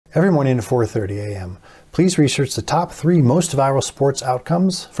Every morning at 4:30 a.m., please research the top 3 most viral sports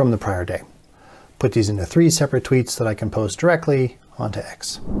outcomes from the prior day. Put these into 3 separate tweets that I can post directly onto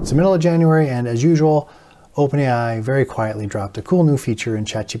X. It's the middle of January, and as usual, OpenAI very quietly dropped a cool new feature in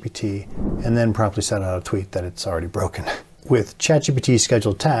ChatGPT and then promptly sent out a tweet that it's already broken. With ChatGPT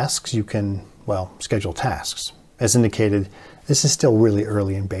scheduled tasks, you can, well, schedule tasks. As indicated, this is still really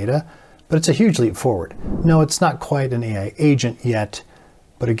early in beta, but it's a huge leap forward. No, it's not quite an AI agent yet,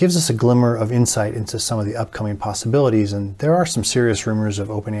 but it gives us a glimmer of insight into some of the upcoming possibilities, and there are some serious rumors of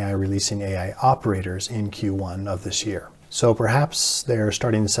OpenAI releasing AI operators in Q1 of this year. So perhaps they're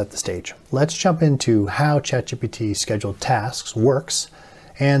starting to set the stage. Let's jump into how ChatGPT scheduled tasks works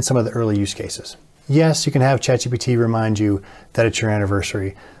and some of the early use cases. Yes, you can have ChatGPT remind you that it's your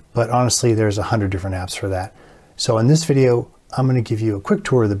anniversary, but honestly, there's 100 different apps for that. So in this video, I'm going to give you a quick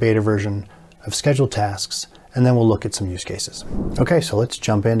tour of the beta version of scheduled tasks, and then we'll look at some use cases. Okay, so let's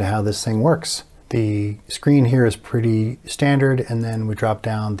jump into how this thing works. The screen here is pretty standard, and then we drop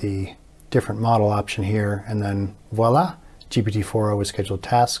down the different model option here, and then voila, GPT-4o with scheduled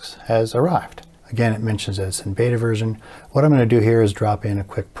tasks has arrived. Again, it mentions that it's in beta version. What I'm going to do here is drop in a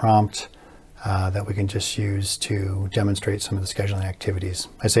quick prompt that we can just use to demonstrate some of the scheduling activities.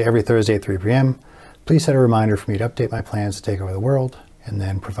 I say every Thursday at 3 p.m., please set a reminder for me to update my plans to take over the world, and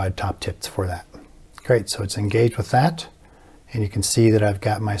then provide top tips for that. Great, so it's engaged with that, and you can see that I've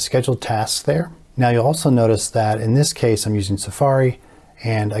got my scheduled tasks there. Now you'll also notice that in this case I'm using Safari,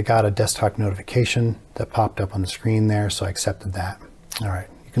 and I got a desktop notification that popped up on the screen there, so I accepted that. All right,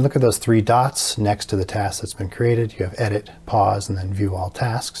 you can look at those 3 dots next to the task that's been created. You have edit, pause, and then view all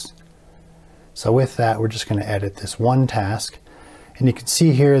tasks. So with that, we're just going to edit this one task, and you can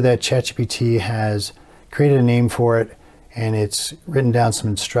see here that ChatGPT has created a name for it, and it's written down some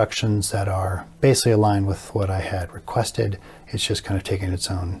instructions that are basically aligned with what I had requested. It's just kind of taking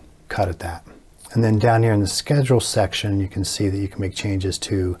its own cut at that. And then down here in the schedule section, you can see that you can make changes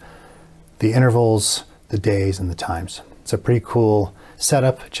to the intervals, the days, and the times. It's a pretty cool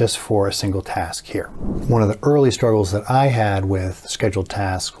setup just for a single task here. One of the early struggles that I had with scheduled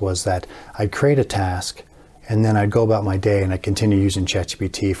tasks was that I'd create a task, and then I'd go about my day and I'd continue using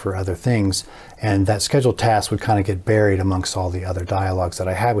ChatGPT for other things. And that scheduled task would kind of get buried amongst all the other dialogues that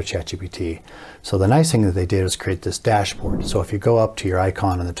I had with ChatGPT. So the nice thing that they did was create this dashboard. So if you go up to your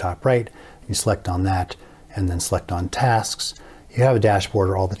icon in the top right, you select on that and then select on tasks, you have a dashboard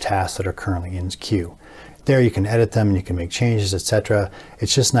of all the tasks that are currently in queue. There you can edit them and you can make changes, etc.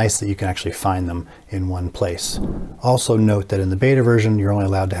 It's just nice that you can actually find them in one place. Also note that in the beta version, you're only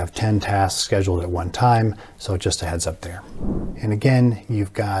allowed to have 10 tasks scheduled at one time, so just a heads up there. And again,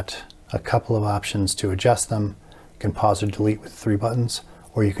 you've got a couple of options to adjust them. You can pause or delete with 3 buttons,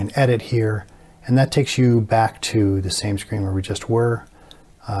 or you can edit here, and that takes you back to the same screen where we just were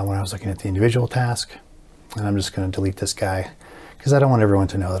when I was looking at the individual task. And I'm just going to delete this guy because I don't want everyone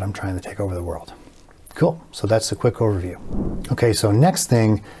to know that I'm trying to take over the world. Cool, so that's a quick overview. Okay, so next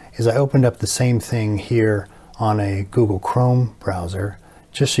thing is I opened up the same thing here on a Google Chrome browser,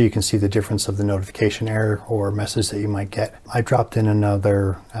 just so you can see the difference of the notification error or message that you might get. I dropped in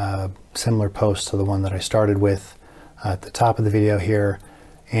another similar post to the one that I started with at the top of the video here,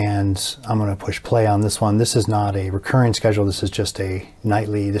 and I'm gonna push play on this one. This is not a recurring schedule, this is just a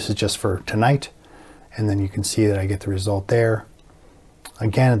nightly, this is just for tonight, and then you can see that I get the result there.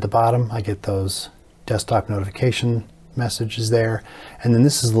 Again, at the bottom, I get those desktop notification messages there. And then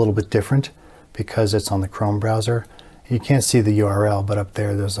this is a little bit different because it's on the Chrome browser. You can't see the URL, but up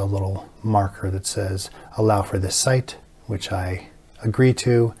there's a little marker that says allow for this site, which I agree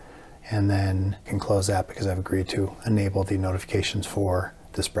to, and then can close that because I've agreed to enable the notifications for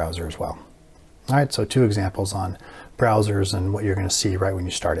this browser as well. All right, so 2 examples on browsers and what you're going to see right when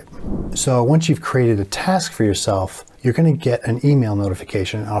you start it. So once you've created a task for yourself, you're going to get an email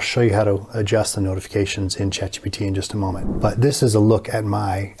notification. I'll show you how to adjust the notifications in ChatGPT in just a moment. But this is a look at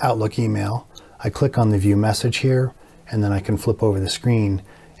my Outlook email. I click on the view message here, and then I can flip over the screen,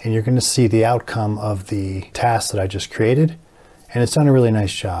 and you're going to see the outcome of the task that I just created. And it's done a really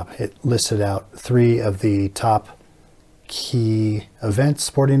nice job. It listed out 3 of the top key events,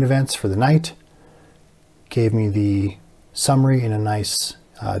 sporting events for the night. Gave me the summary in a nice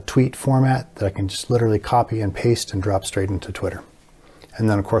tweet format that I can just literally copy and paste and drop straight into Twitter. And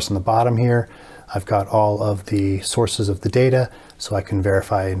then of course on the bottom here, I've got all of the sources of the data, so I can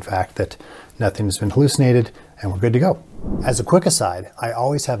verify in fact that nothing has been hallucinated and we're good to go. As a quick aside, I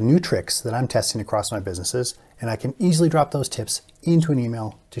always have new tricks that I'm testing across my businesses, and I can easily drop those tips into an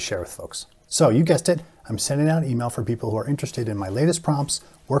email to share with folks. So you guessed it, I'm sending out an email for people who are interested in my latest prompts,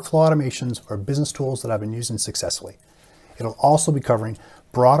 workflow automations, or business tools that I've been using successfully. It'll also be covering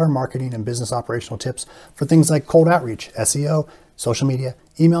broader marketing and business operational tips for things like cold outreach, SEO, social media,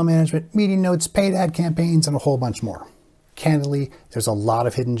 email management, meeting notes, paid ad campaigns, and a whole bunch more. Candidly, there's a lot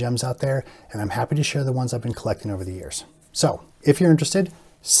of hidden gems out there, and I'm happy to share the ones I've been collecting over the years. So if you're interested,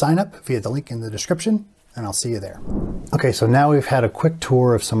 sign up via the link in the description, and I'll see you there. Okay, so now we've had a quick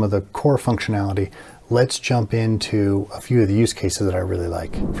tour of some of the core functionality. Let's jump into a few of the use cases that I really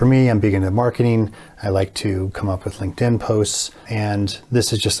like. For me, I'm big into marketing. I like to come up with LinkedIn posts, and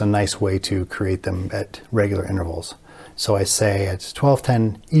this is just a nice way to create them at regular intervals. So I say at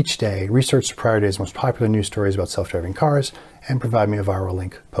 12:10 each day, research the prior day's most popular news stories about self-driving cars and provide me a viral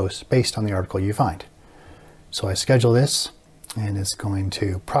link post based on the article you find. So I schedule this, and it's going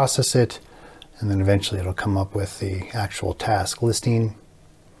to process it, and then eventually it'll come up with the actual task listing.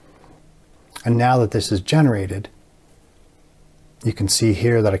 And now that this is generated, you can see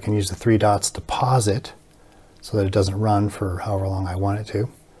here that I can use the 3 dots to pause it so that it doesn't run for however long I want it to.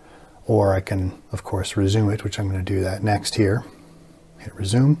 Or I can, of course, resume it, which I'm going to do that next here. Hit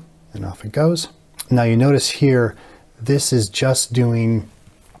resume, and off it goes. Now you notice here, this is just doing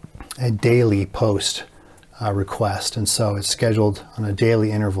a daily post request, and so it's scheduled on a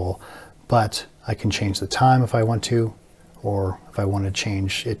daily interval, but I can change the time if I want to, or if I want to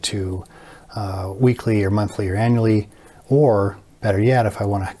change it to weekly or monthly or annually, or better yet, if I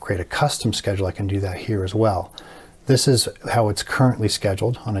want to create a custom schedule, I can do that here as well. This is how it's currently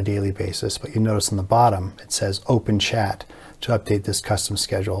scheduled on a daily basis, but you notice on the bottom it says open chat to update this custom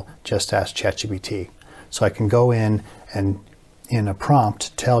schedule. Just ask ChatGPT. So I can go in and in a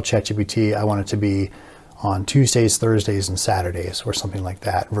prompt tell ChatGPT I want it to be on Tuesdays, Thursdays, and Saturdays, or something like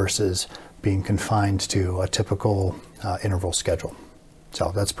that, versus being confined to a typical interval schedule.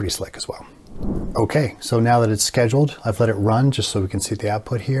 So that's pretty slick as well. Okay, so now that it's scheduled, I've let it run just so we can see the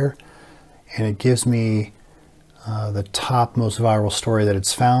output here, and it gives me the top most viral story that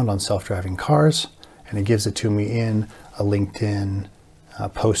it's found on self-driving cars, and it gives it to me in a LinkedIn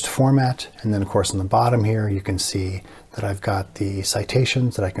post format. And then of course on the bottom here you can see that I've got the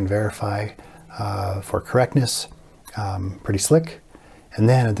citations that I can verify for correctness. Pretty slick. And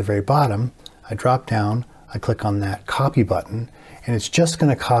then at the very bottom I drop down, I click on that copy button, and it's just going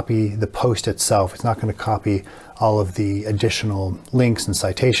to copy the post itself. It's not going to copy all of the additional links and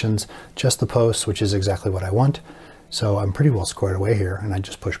citations, just the post, which is exactly what I want. So I'm pretty well squared away here, and I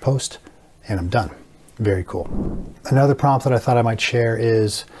just push post and I'm done. Very cool. Another prompt that I thought I might share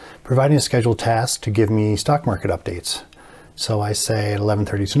is providing a scheduled task to give me stock market updates. So I say at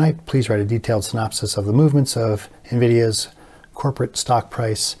 11:30 tonight, please write a detailed synopsis of the movements of NVIDIA's corporate stock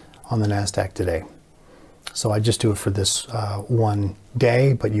price on the NASDAQ today. So I just do it for this one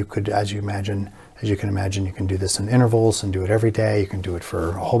day, but you could, as you can imagine, you can do this in intervals and do it every day. You can do it for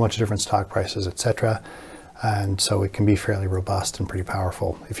a whole bunch of different stock prices, etc. And so it can be fairly robust and pretty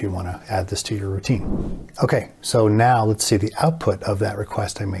powerful if you want to add this to your routine. Okay, so now let's see the output of that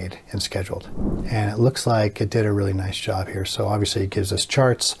request I made and scheduled. And it looks like it did a really nice job here. So obviously it gives us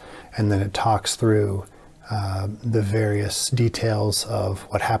charts, and then it talks through the various details of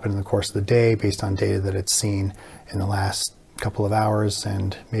what happened in the course of the day based on data that it's seen in the last couple of hours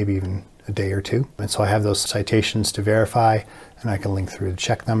and maybe even a day or two. And so I have those citations to verify, and I can link through to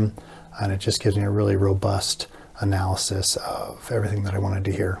check them. And it just gives me a really robust analysis of everything that I wanted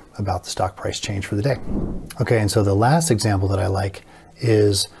to hear about the stock price change for the day. Okay, and so the last example that I like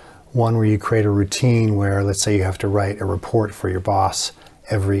is one where you create a routine where, let's say you have to write a report for your boss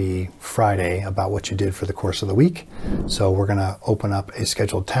every Friday about what you did for the course of the week. So we're going to open up a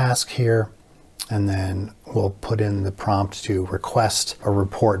scheduled task here, and then we'll put in the prompt to request a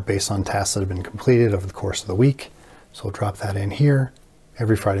report based on tasks that have been completed over the course of the week. So we'll drop that in here.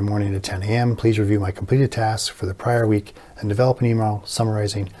 Every Friday morning at 10 a.m., please review my completed tasks for the prior week and develop an email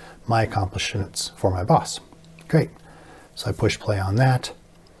summarizing my accomplishments for my boss. Great. So I push play on that,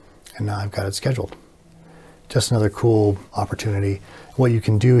 and now I've got it scheduled. Just another cool opportunity. What you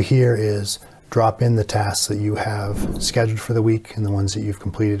can do here is drop in the tasks that you have scheduled for the week and the ones that you've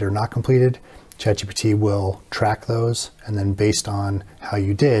completed or not completed. ChatGPT will track those, and then based on how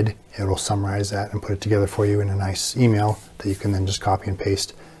you did, it will summarize that and put it together for you in a nice email that you can then just copy and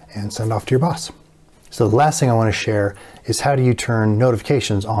paste and send off to your boss. So the last thing I want to share is how do you turn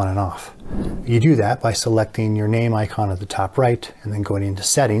notifications on and off? You do that by selecting your name icon at the top right and then going into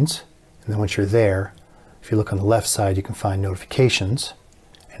settings. And then once you're there, if you look on the left side, you can find notifications.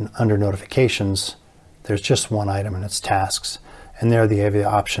 And under notifications, there's just one item, and it's tasks. And there you have the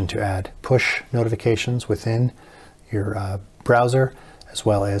option to add push notifications within your browser, as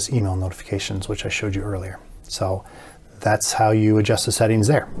well as email notifications, which I showed you earlier. So that's how you adjust the settings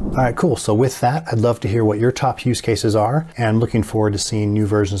there. All right, cool. So with that, I'd love to hear what your top use cases are, and looking forward to seeing new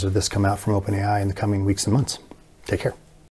versions of this come out from OpenAI in the coming weeks and months. Take care.